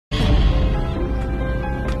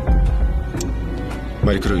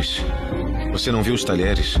Maricruz, você não viu os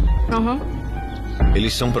talheres? Uhum.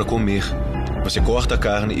 Eles são para comer. Você corta a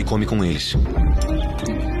carne e come com eles.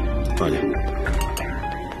 Olha.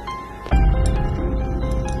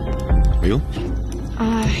 Viu?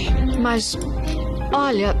 Ai, mas...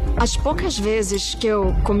 Olha, as poucas vezes que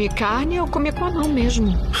eu comi carne, eu comi com a mão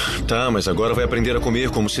mesmo. Tá, mas agora vai aprender a comer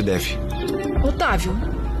como se deve. Otávio,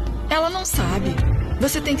 ela não sabe.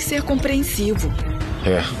 Você tem que ser compreensivo.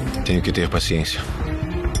 É, tenho que ter paciência.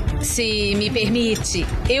 Se me permite,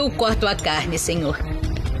 eu corto a carne, senhor.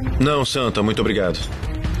 Não, Santa, muito obrigado.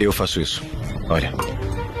 Eu faço isso. Olha.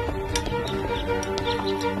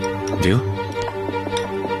 Viu?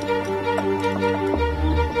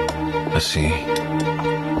 Assim.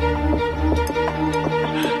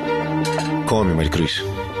 Come, Maricruz.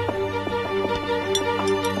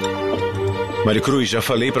 Maricruz, já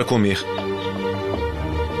falei para comer.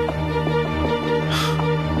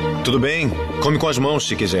 Tudo bem, come com as mãos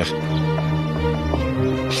se quiser.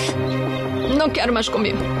 Não quero mais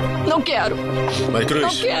comer. Não quero. Maricruz.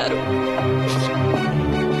 Não quero.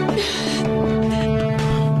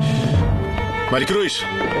 Maricruz.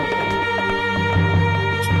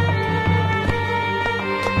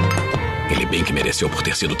 Ele bem que mereceu por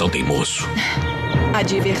ter sido tão teimoso. A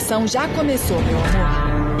diversão já começou, meu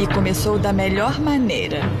amor. E começou da melhor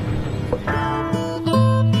maneira.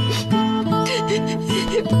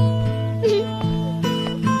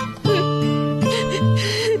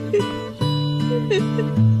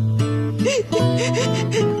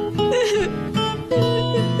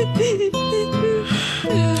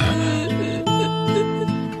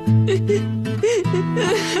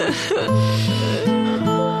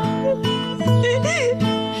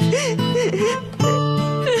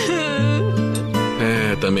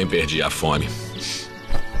 Também perdi a fome.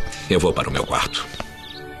 Eu vou para o meu quarto.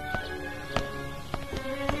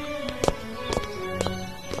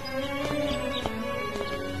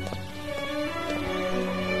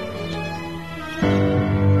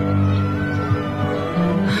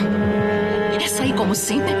 É sair como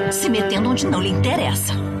sempre, se metendo onde não lhe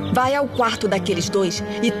interessa. Vai ao quarto daqueles dois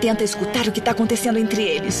e tenta escutar o que está acontecendo entre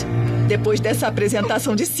eles. Depois dessa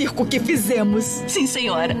apresentação de circo que fizemos. Sim,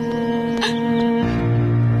 senhora.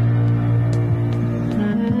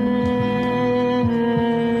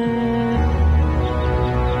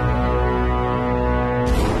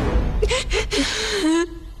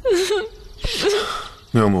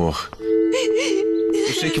 Meu amor,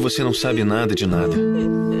 eu sei que você não sabe nada de nada.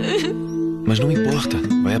 Mas não importa,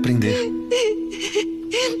 vai aprender.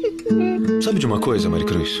 Sabe de uma coisa,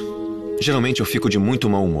 Maricruz? Geralmente eu fico de muito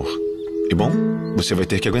mau humor. E bom, você vai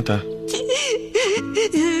ter que aguentar.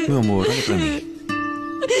 Meu amor, olha pra mim.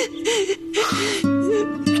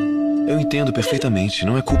 Eu entendo perfeitamente,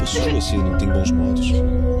 não é culpa sua se não tem bons modos.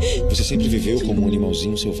 Você sempre viveu como um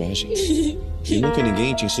animalzinho selvagem. E nunca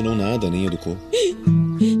ninguém te ensinou nada, nem educou.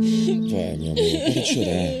 Vai, meu amor, para de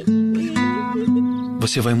chorar.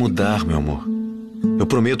 Você vai mudar, meu amor. Eu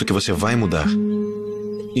prometo que você vai mudar.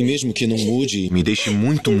 E mesmo que não mude e me deixe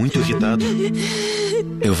muito, muito irritado,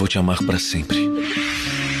 eu vou te amar para sempre.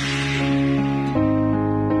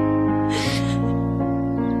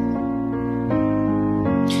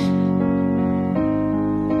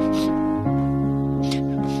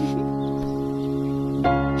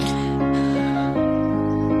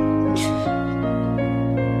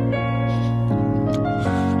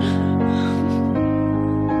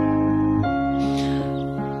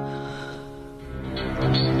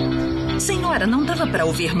 Não dava pra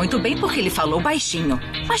ouvir muito bem porque ele falou baixinho,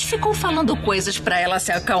 mas ficou falando coisas pra ela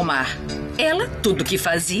se acalmar. Ela, tudo que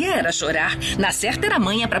fazia era chorar. Na certa era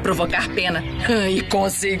manha pra provocar pena. E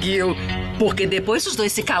conseguiu. Porque depois os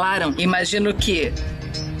dois se calaram. Imagino que...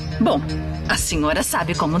 Bom, a senhora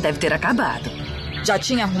sabe como deve ter acabado. Já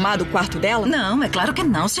tinha arrumado o quarto dela? Não, é claro que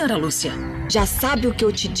não, senhora Lúcia. Já sabe o que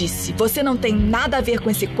eu te disse. Você não tem nada a ver com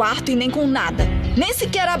esse quarto e nem com nada. Nem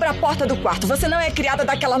sequer abra a porta do quarto. Você não é criada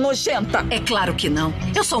daquela nojenta. É claro que não.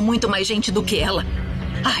 Eu sou muito mais gente do que ela.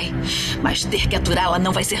 Ai, mas ter que aturá-la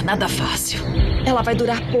não vai ser nada fácil. Ela vai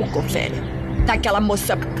durar pouco, Ofélia. Aquela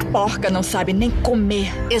moça porca não sabe nem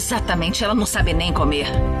comer. Exatamente, ela não sabe nem comer.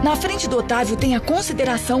 Na frente do Otávio tenha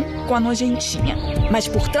consideração com a nojentinha. Mas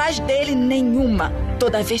por trás dele, nenhuma.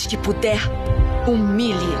 Toda vez que puder,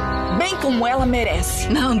 humilhe. Bem como ela merece.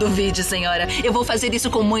 Não duvide, senhora. Eu vou fazer isso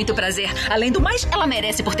com muito prazer. Além do mais, ela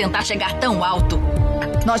merece por tentar chegar tão alto.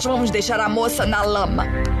 Nós vamos deixar a moça na lama.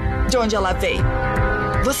 De onde ela veio.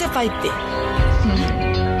 Você vai ver.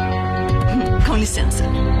 Com licença.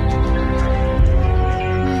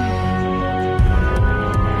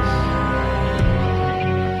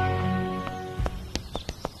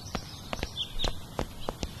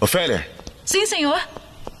 Ofélia! Sim, senhor.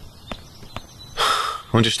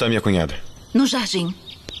 Onde está minha cunhada? No jardim.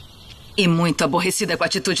 E muito aborrecida com a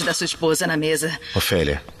atitude da sua esposa na mesa.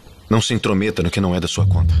 Ofélia, não se intrometa no que não é da sua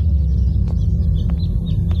conta.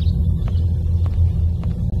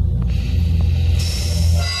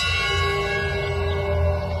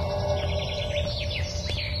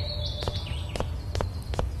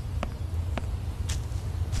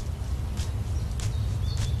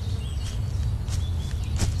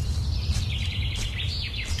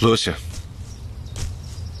 Lúcia.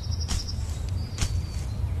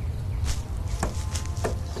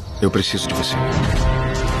 Eu preciso de você.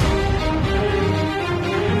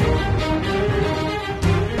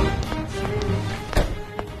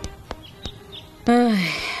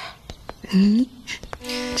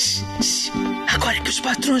 Agora que os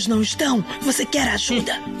patrões não estão, você quer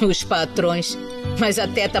ajuda? Os patrões. Mas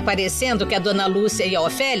até tá parecendo que a dona Lúcia e a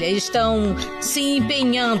Ofélia estão se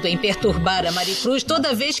empenhando em perturbar a Maricruz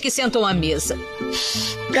toda vez que sentam à mesa.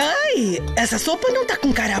 Ai, essa sopa não tá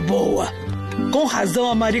com cara boa. Com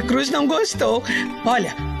razão a Maricruz não gostou.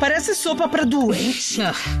 Olha, parece sopa pra doente.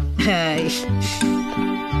 Ai.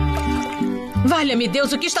 Valha-me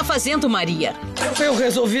Deus, o que está fazendo, Maria? Eu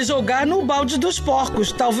resolvi jogar no balde dos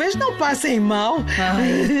porcos. Talvez não passem mal.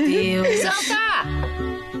 Ai, Deus. Santa!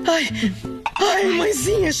 Ai,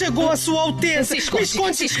 mãezinha, chegou a sua Alteza. Se esconde, Me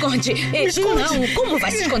esconde. se esconde. Me esconde. Não, como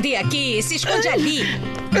vai se esconder aqui? Se esconde ali,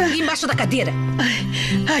 embaixo da cadeira.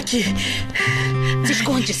 Aqui. Se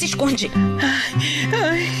esconde, se esconde.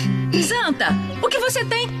 Santa, o que você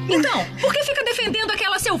tem? Então, por que fica defendendo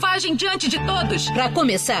aquela selvagem diante de todos? Pra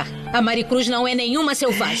começar, a Maricruz não é nenhuma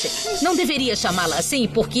selvagem. Não deveria chamá-la assim,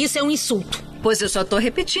 porque isso é um insulto. Pois eu só tô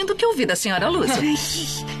repetindo o que ouvi da senhora Lúcia.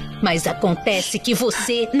 Mas acontece que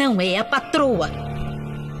você não é a patroa.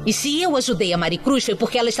 E se eu ajudei a Maricruz foi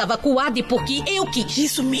porque ela estava acuada e porque eu quis.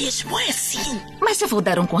 Isso mesmo, é sim. Mas se eu vou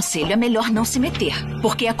dar um conselho, é melhor não se meter.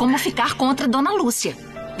 Porque é como ficar contra Dona Lúcia.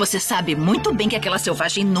 Você sabe muito bem que aquela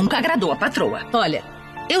selvagem nunca agradou a patroa. Olha,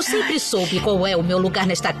 eu sempre soube qual é o meu lugar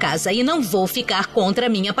nesta casa e não vou ficar contra a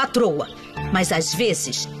minha patroa. Mas às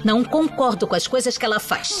vezes não concordo com as coisas que ela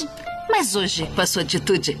faz. Mas hoje, com a sua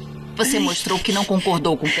atitude, você mostrou que não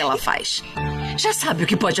concordou com o que ela faz. Já sabe o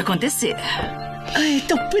que pode acontecer. Ai,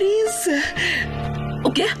 tô presa.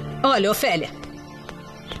 O quê? Olha, Ofélia,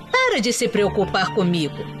 para de se preocupar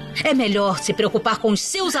comigo. É melhor se preocupar com os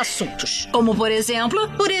seus assuntos. Como, por exemplo?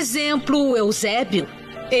 Por exemplo, o Eusébio.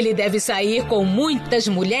 Ele deve sair com muitas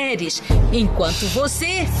mulheres, enquanto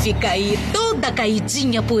você fica aí toda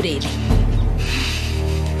caidinha por ele.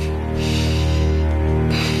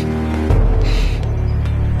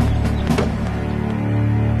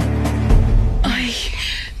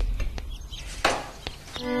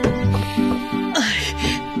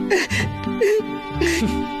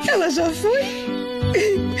 Ela já foi?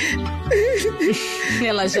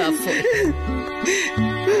 Ela já foi.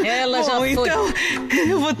 Ela já foi. Então,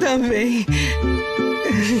 eu vou também.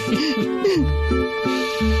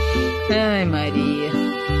 Ai, Maria.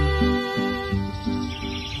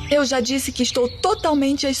 Eu já disse que estou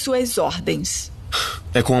totalmente às suas ordens.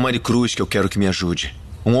 É com a Maricruz que eu quero que me ajude.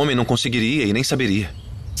 Um homem não conseguiria e nem saberia.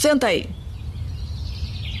 Senta aí.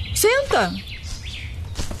 Senta!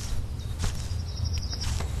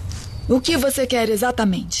 O que você quer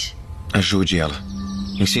exatamente? Ajude ela.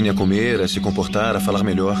 Ensine a comer, a se comportar, a falar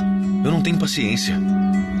melhor. Eu não tenho paciência.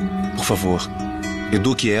 Por favor,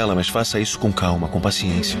 eduque ela, mas faça isso com calma, com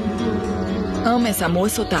paciência. Ama essa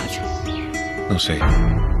moça, Otávio? Não sei.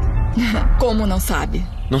 Como não sabe?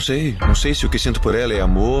 Não sei. Não sei se o que sinto por ela é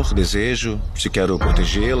amor, desejo, se quero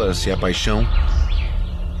protegê-la, se é paixão.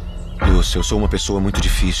 Lúcia, eu sou uma pessoa muito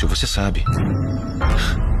difícil, você sabe.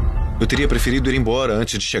 Eu teria preferido ir embora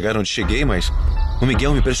antes de chegar onde cheguei, mas o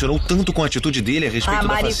Miguel me impressionou tanto com a atitude dele a respeito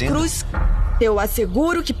da fazenda. A Maricruz, eu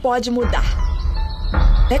asseguro que pode mudar.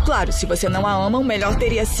 É claro, se você não a ama, o melhor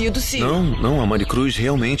teria sido se... Não, a Maricruz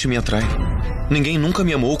realmente me atrai. Ninguém nunca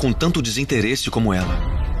me amou com tanto desinteresse como ela.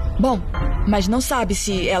 Bom, mas não sabe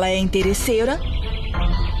se ela é interesseira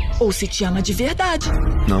ou se te ama de verdade.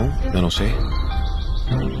 Não, eu não sei.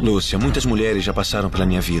 Lúcia, muitas mulheres já passaram pela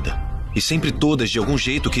minha vida. E sempre todas, de algum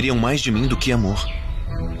jeito, queriam mais de mim do que amor.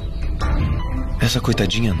 Essa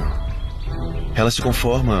coitadinha, não. Ela se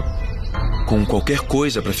conforma com qualquer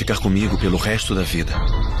coisa para ficar comigo pelo resto da vida.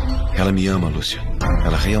 Ela me ama, Lúcia.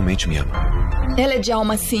 Ela realmente me ama. Ela é de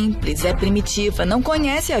alma simples, é primitiva, não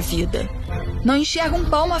conhece a vida. Não enxerga um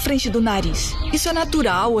palmo à frente do nariz. Isso é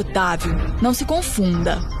natural, Otávio. Não se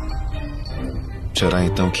confunda. Será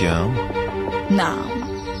então que a amo? Não.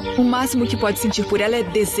 O máximo que pode sentir por ela é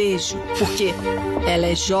desejo, porque ela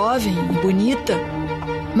é jovem e bonita.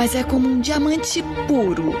 mas é como um diamante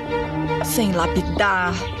puro, sem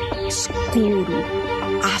lapidar, escuro,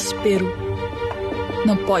 áspero.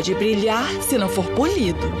 Não pode brilhar se não for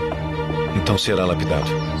polido. Então será lapidado.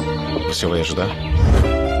 Você vai ajudar?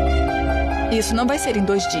 Isso não vai ser em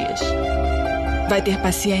 2 dias. Vai ter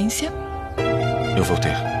paciência? Eu vou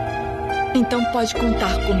ter. Então pode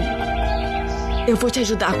contar comigo. Eu vou te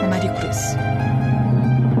ajudar com a Maricruz.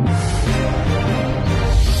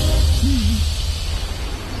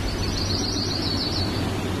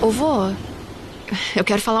 Ô, vô, eu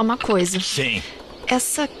quero falar uma coisa. Sim.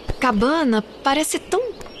 Essa cabana parece tão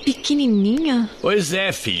pequenininha. Pois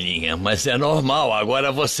é, filhinha, mas é normal.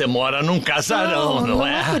 Agora você mora num casarão, não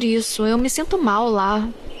é? Não é por isso. Eu me sinto mal lá.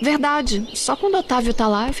 Verdade. Só quando o Otávio tá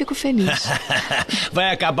lá eu fico feliz.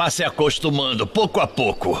 Vai acabar se acostumando, pouco a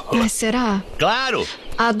pouco. Mas será? Claro!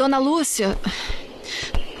 A dona Lúcia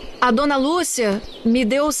me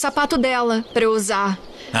deu o sapato dela pra eu usar.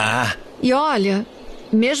 Ah. E olha,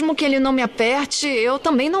 mesmo que ele não me aperte, eu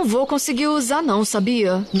também não vou conseguir usar não,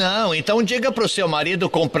 sabia? Não, então diga pro seu marido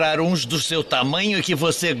comprar uns do seu tamanho e que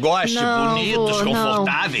você goste, Não, bonitos, vô, não.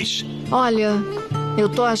 confortáveis. Olha, eu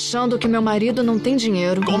tô achando que meu marido não tem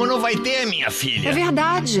dinheiro. Como não vai ter, minha filha? É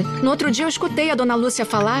verdade. No outro dia eu escutei a dona Lúcia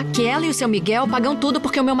falar que ela e o seu Miguel pagam tudo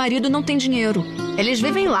porque o meu marido não tem dinheiro. Eles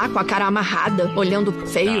vivem lá com a cara amarrada, olhando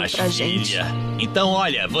feio pra gente. Então,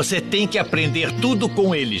 olha, você tem que aprender tudo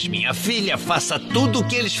com eles, minha filha. Faça tudo o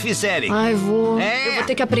que eles fizerem. Ai, vô. É. Eu vou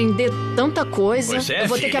ter que aprender tanta coisa. Pois é, eu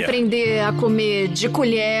vou ter que filha. aprender a comer de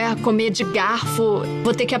colher, comer de garfo.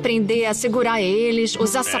 Vou ter que aprender a segurar eles,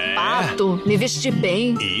 usar sapato, me vestir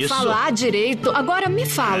bem, Isso. falar direito. Agora me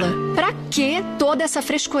fala, pra que toda essa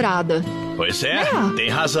frescurada? Pois é, tem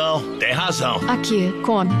razão, tem razão. Aqui,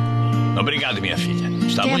 come. Obrigado, minha filha.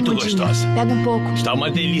 Está Quer, muito mudinha? gostosa. Pega um pouco. Está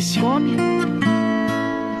uma delícia. Come.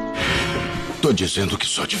 Tô dizendo que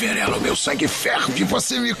só de ver ela o meu sangue ferve.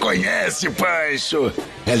 Você me conhece, Pancho.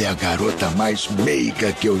 Ela é a garota mais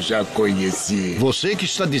meiga que eu já conheci. Você que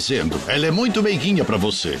está dizendo. Ela é muito meiguinha pra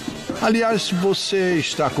você. Aliás, você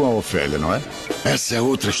está com a Ofélia, não é? Essa é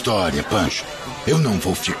outra história, Pancho. Eu não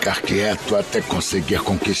vou ficar quieto até conseguir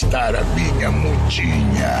conquistar a minha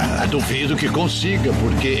mudinha. Duvido que consiga,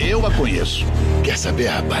 porque eu a conheço. Quer saber,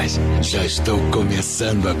 rapaz? Já estou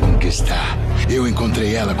começando a conquistar. Eu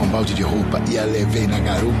encontrei ela com um balde de roupa e a levei na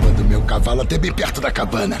garupa do meu cavalo até bem perto da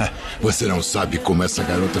cabana. Você não sabe como essa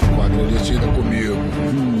garota ficou agradecida comigo.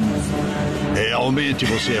 Realmente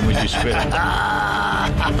você é muito esperta.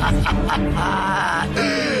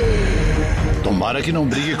 Tomara que não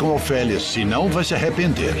brigue com a Ofélia, senão vai se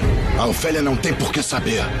arrepender. A Ofélia não tem por que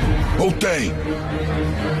saber. Ou tem?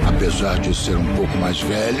 Apesar de ser um pouco mais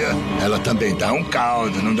velha, ela também dá um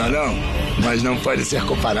caldo, não dá não? Mas não pode ser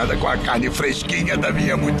comparada com a carne fresquinha da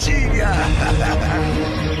minha mudinha.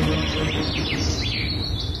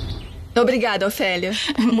 Obrigada, Ofélia.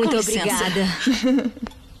 Muito Com licença. obrigada.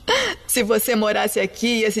 Se você morasse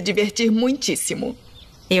aqui, ia se divertir muitíssimo.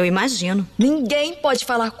 Eu imagino. Ninguém pode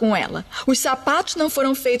falar com ela. Os sapatos não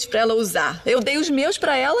foram feitos pra ela usar. Eu dei os meus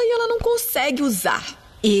pra ela e ela não consegue usar.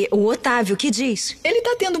 E o Otávio, que diz? Ele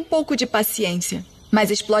tá tendo um pouco de paciência, mas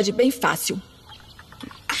explode bem fácil.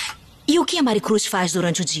 E o que a Maricruz faz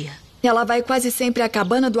durante o dia? Ela vai quase sempre à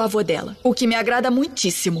cabana do avô dela, o que me agrada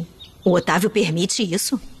muitíssimo. O Otávio permite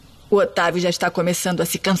isso? O Otávio já está começando a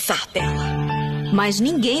se cansar dela. Mas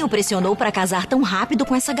ninguém o pressionou para casar tão rápido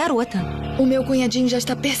com essa garota. O meu cunhadinho já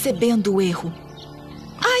está percebendo o erro.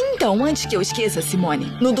 Ah, então, antes que eu esqueça,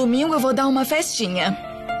 Simone, no domingo eu vou dar uma festinha.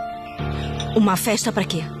 Uma festa pra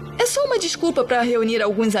quê? É só uma desculpa para reunir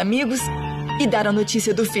alguns amigos e dar a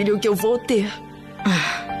notícia do filho que eu vou ter.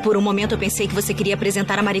 Por um momento eu pensei que você queria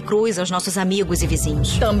apresentar a Maricruz aos nossos amigos e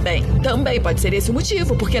vizinhos. Também pode ser esse o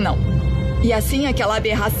motivo, por que não? E assim aquela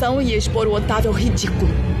aberração ia expor o Otávio ao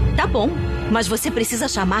ridículo. Tá bom, mas você precisa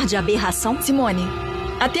chamar de aberração? Simone,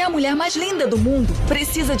 até a mulher mais linda do mundo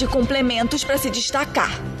precisa de complementos para se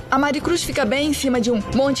destacar. A Maricruz fica bem em cima de um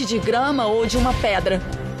monte de grama ou de uma pedra.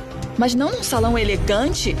 Mas não num salão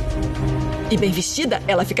elegante e bem vestida,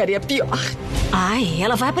 ela ficaria pior. Ai,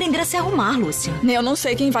 ela vai aprender a se arrumar, Lúcia. Eu não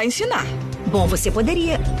sei quem vai ensinar. Bom, você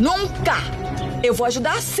poderia... Nunca! Eu vou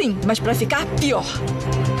ajudar sim, mas para ficar pior.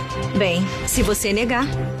 Bem, se você negar,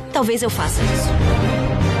 talvez eu faça isso.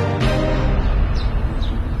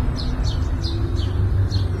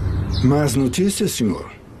 Más notícias, senhor?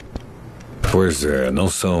 Pois é, não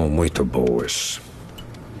são muito boas.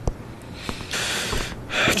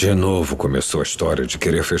 De novo começou a história de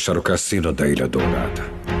querer fechar o cassino da Ilha Dourada.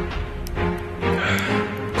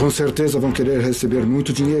 Com certeza vão querer receber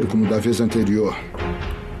muito dinheiro, como da vez anterior.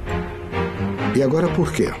 E agora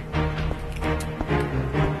por quê?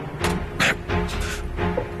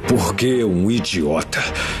 Por que um idiota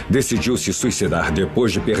decidiu se suicidar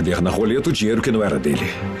depois de perder na roleta o dinheiro que não era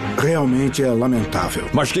dele? Realmente é lamentável.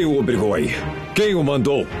 Mas quem o obrigou aí? Quem o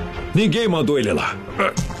mandou? Ninguém mandou ele lá.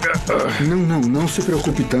 Não se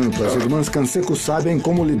preocupe tanto. As irmãs Canseco sabem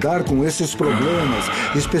como lidar com esses problemas,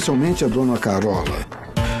 especialmente a dona Carola.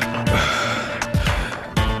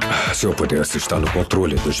 Se eu pudesse estar no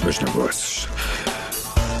controle dos meus negócios,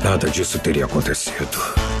 nada disso teria acontecido.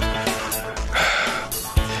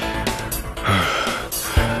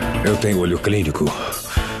 Eu tenho olho clínico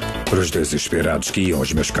para os desesperados que iam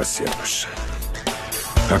aos meus cassinos.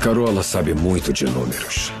 A Carola sabe muito de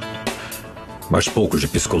números, mas pouco de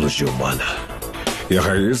psicologia humana. E a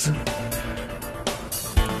Raíssa?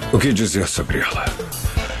 O que dizer sobre ela?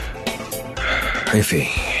 Enfim,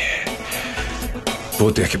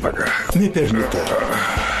 vou ter que pagar. Me permita.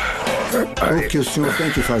 O que o senhor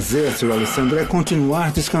tem que fazer, Sr. Alessandro, é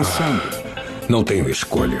continuar descansando. Não tenho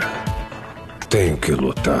escolha. Tenho que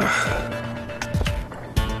lutar.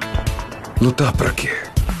 Lutar pra quê?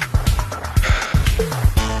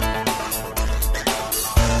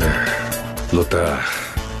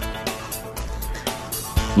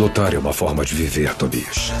 Lutar é uma forma de viver,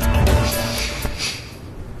 Tobias.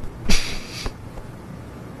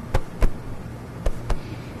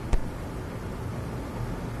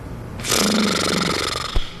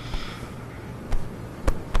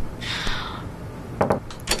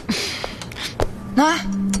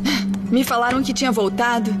 Me falaram que tinha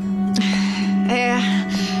voltado.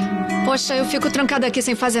 Poxa, eu fico trancada aqui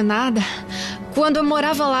sem fazer nada. Quando eu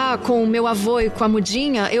morava lá com o meu avô e com a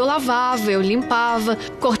mudinha, eu lavava, eu limpava,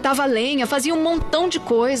 cortava lenha, fazia um montão de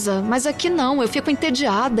coisa. Mas aqui não, eu fico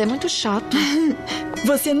entediada, é muito chato.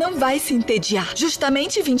 Você não vai se entediar.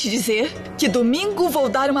 Justamente vim te dizer que domingo vou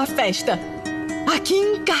dar uma festa. Aqui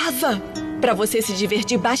em casa. Pra você se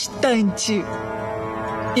divertir bastante.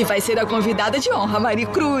 E vai ser a convidada de honra,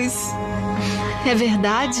 Maricruz. É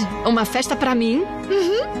verdade? Uma festa pra mim?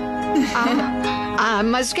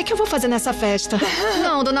 Mas o que eu vou fazer nessa festa?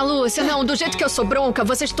 Não, dona Lúcia, não. Do jeito que eu sou bronca,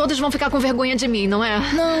 vocês todos vão ficar com vergonha de mim, não é?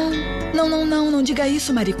 Não diga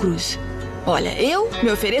isso, Maricruz. Olha, eu me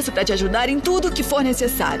ofereço pra te ajudar em tudo que for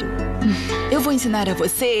necessário. Eu vou ensinar a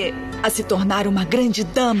você a se tornar uma grande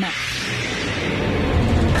dama.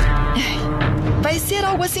 Vai ser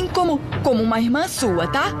algo assim como uma irmã sua,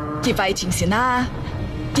 tá? Que vai te ensinar,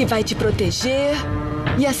 que vai te proteger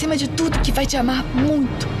e, acima de tudo, que vai te amar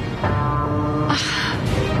muito.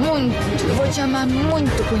 Muito. Eu vou te amar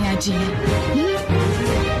muito, cunhadinha.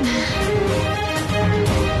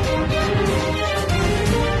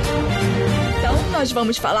 Então, nós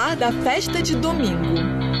vamos falar da festa de domingo.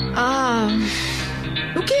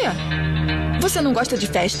 O quê? Você não gosta de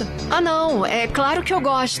festa? Não. É claro que eu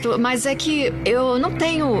gosto, mas é que eu não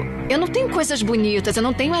tenho coisas bonitas, eu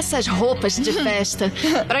não tenho essas roupas de festa.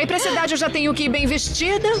 Pra ir pra cidade eu já tenho que ir bem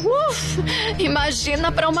vestida.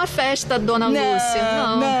 Imagina pra uma festa, dona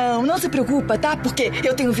Lúcia. Não se preocupa, tá? Porque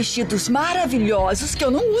eu tenho vestidos maravilhosos que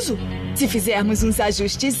eu não uso. Se fizermos uns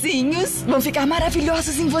ajustezinhos, vão ficar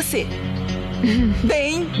maravilhosos em você.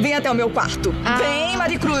 Vem até o meu quarto. Vem,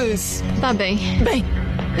 Maricruz. Tá bem. Vem.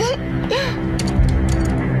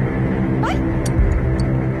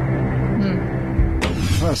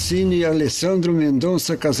 Assine Alessandro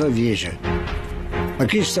Mendonça Casaveja.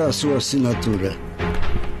 Aqui está a sua assinatura.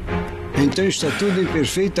 Então está tudo em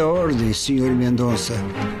perfeita ordem, Sr. Mendonça.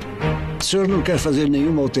 O senhor não quer fazer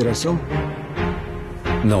nenhuma alteração?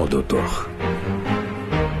 Não, doutor.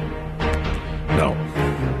 Não.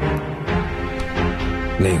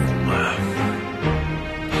 Nenhuma.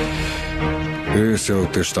 Esse é o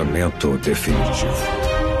testamento definitivo.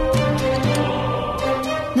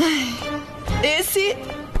 Esse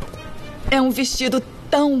é um vestido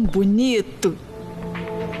tão bonito.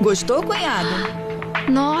 Gostou, cunhada?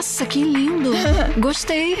 Nossa, que lindo.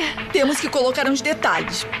 Gostei. Temos que colocar uns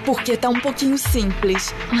detalhes, porque tá um pouquinho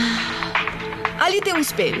simples. Ali tem um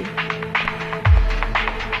espelho.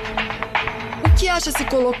 O que acha se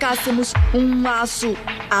colocássemos um laço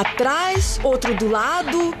atrás, outro do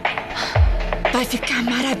lado? Vai ficar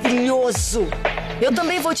maravilhoso. Eu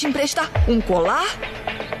também vou te emprestar um colar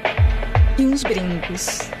e uns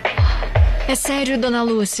brincos. É sério, dona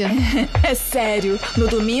Lúcia? É sério. No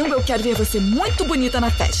domingo eu quero ver você muito bonita na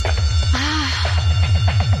festa.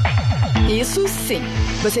 Isso sim.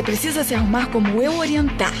 Você precisa se arrumar como eu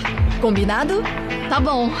orientar. Combinado? Tá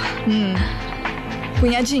bom.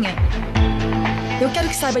 Cunhadinha, eu quero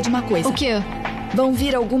que saiba de uma coisa. O quê? Vão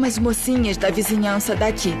vir algumas mocinhas da vizinhança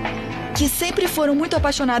daqui, que sempre foram muito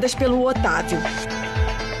apaixonadas pelo Otávio.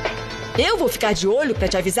 Eu vou ficar de olho pra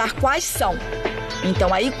te avisar quais são.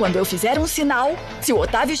 Então aí, quando eu fizer um sinal, se o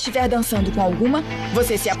Otávio estiver dançando com alguma,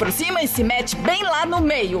 você se aproxima e se mete bem lá no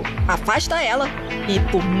meio. Afasta ela e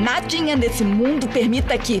por nadinha desse mundo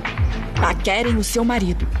permita que paquerem o seu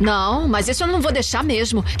marido. Não, mas isso eu não vou deixar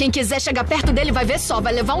mesmo. Quem quiser chegar perto dele vai ver só,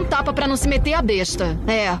 vai levar um tapa pra não se meter a besta.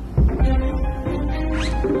 É.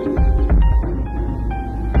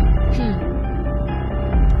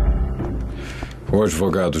 O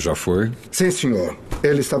advogado já foi? Sim, senhor.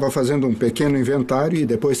 Ele estava fazendo um pequeno inventário e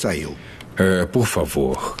depois saiu. Por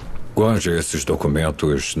favor, guarde esses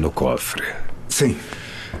documentos no cofre. Sim.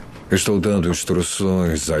 Estou dando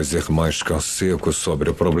instruções às irmãs Canseco sobre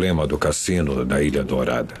o problema do cassino da Ilha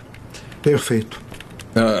Dourada. Perfeito.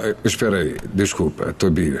 Espera aí. Desculpa,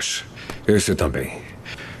 Tobias. Esse também.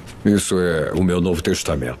 Isso é o meu Novo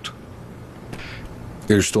Testamento.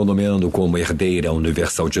 Eu estou nomeando como herdeira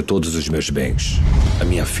universal de todos os meus bens a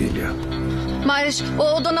minha filha. Mas,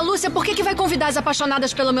 dona Lúcia, por que vai convidar as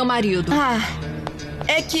apaixonadas pelo meu marido?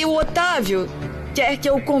 É que o Otávio quer que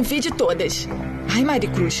eu convide todas. Ai,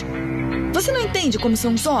 Maricruz, você não entende como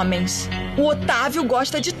são os homens? O Otávio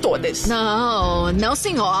gosta de todas. Não,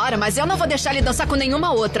 senhora, mas eu não vou deixar ele dançar com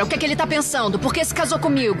nenhuma outra. O que é que ele tá pensando? Por que se casou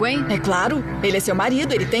comigo, hein? É claro, ele é seu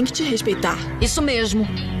marido, ele tem que te respeitar. Isso mesmo.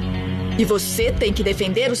 E você tem que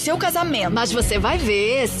defender o seu casamento. Mas você vai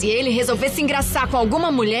ver, se ele resolver se engraçar com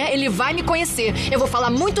alguma mulher, ele vai me conhecer. Eu vou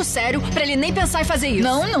falar muito sério pra ele nem pensar em fazer isso.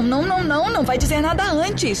 Não vai dizer nada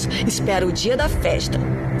antes. Espera o dia da festa.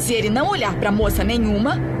 Se ele não olhar pra moça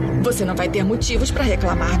nenhuma, você não vai ter motivos pra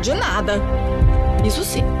reclamar de nada. Isso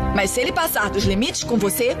sim. Mas se ele passar dos limites com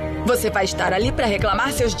você, você vai estar ali pra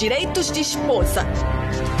reclamar seus direitos de esposa.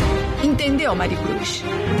 Entendeu, Maricruz?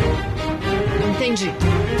 Entendi.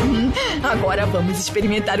 Agora vamos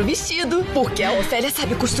experimentar o vestido, porque a Ofélia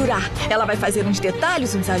sabe costurar. Ela vai fazer uns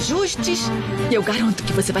detalhes, uns ajustes, e eu garanto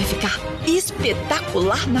que você vai ficar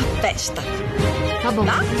espetacular na festa. Tá bom.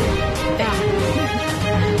 Tá?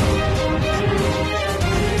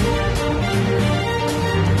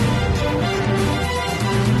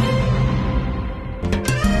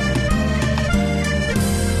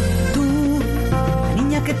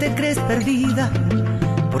 Niña que te crees perdida,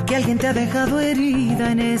 porque alguien te ha dejado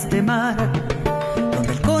herida en este mar,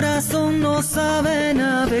 donde el corazón no sabe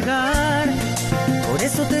navegar. Por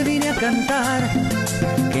eso te vine a cantar,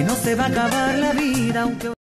 que no se va a acabar la vida, aunque